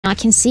I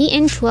can see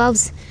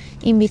N12s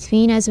in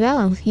between as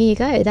well. Here you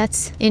go,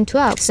 that's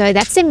N12. So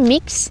that's a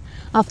mix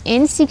of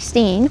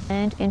N16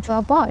 and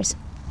N12 bars.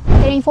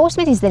 The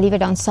reinforcement is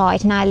delivered on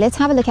site. Now let's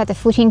have a look at the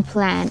footing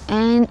plan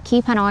and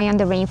keep an eye on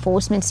the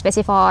reinforcement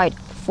specified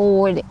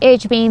for the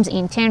edge beams,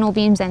 internal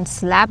beams and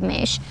slab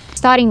mesh.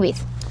 Starting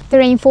with the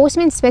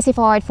reinforcement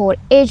specified for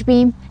edge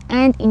beam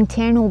and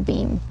internal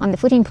beam on the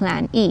footing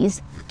plan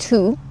is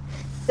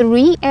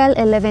 3L11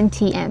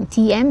 TM.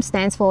 TM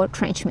stands for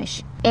trench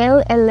mesh.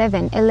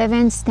 L11,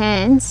 11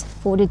 stands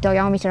for the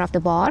diameter of the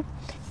bar.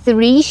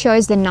 3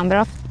 shows the number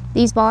of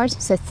these bars,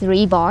 so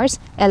 3 bars,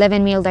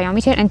 11 mil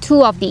diameter, and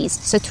 2 of these.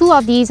 So 2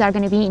 of these are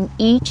going to be in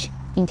each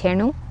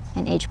internal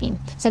and edge beam.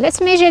 So let's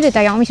measure the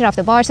diameter of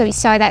the bar. So we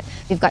saw that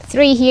we've got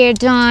 3 here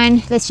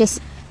done. Let's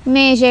just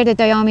measure the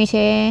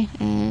diameter,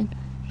 and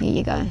here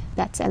you go,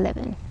 that's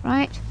 11,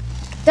 right?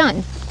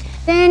 Done.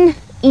 Then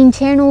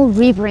internal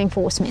rib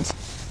reinforcement.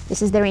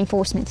 This is the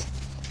reinforcement,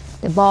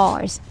 the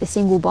bars, the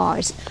single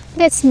bars.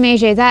 Let's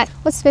measure that.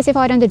 What's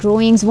specified on the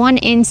drawings?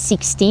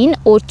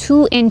 1N16 or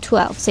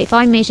 2N12. So if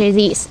I measure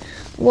this,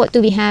 what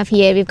do we have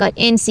here? We've got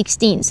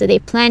N16. So they're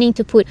planning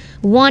to put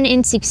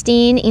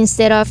 1N16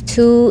 instead of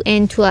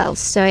 2N12.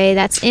 So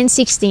that's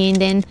N16.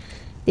 Then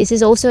this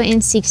is also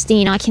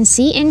N16. I can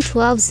see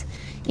N12s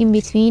in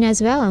between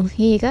as well.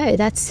 Here you go,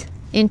 that's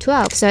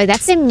N12. So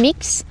that's a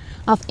mix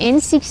of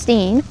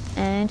N16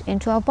 and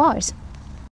N12 bars.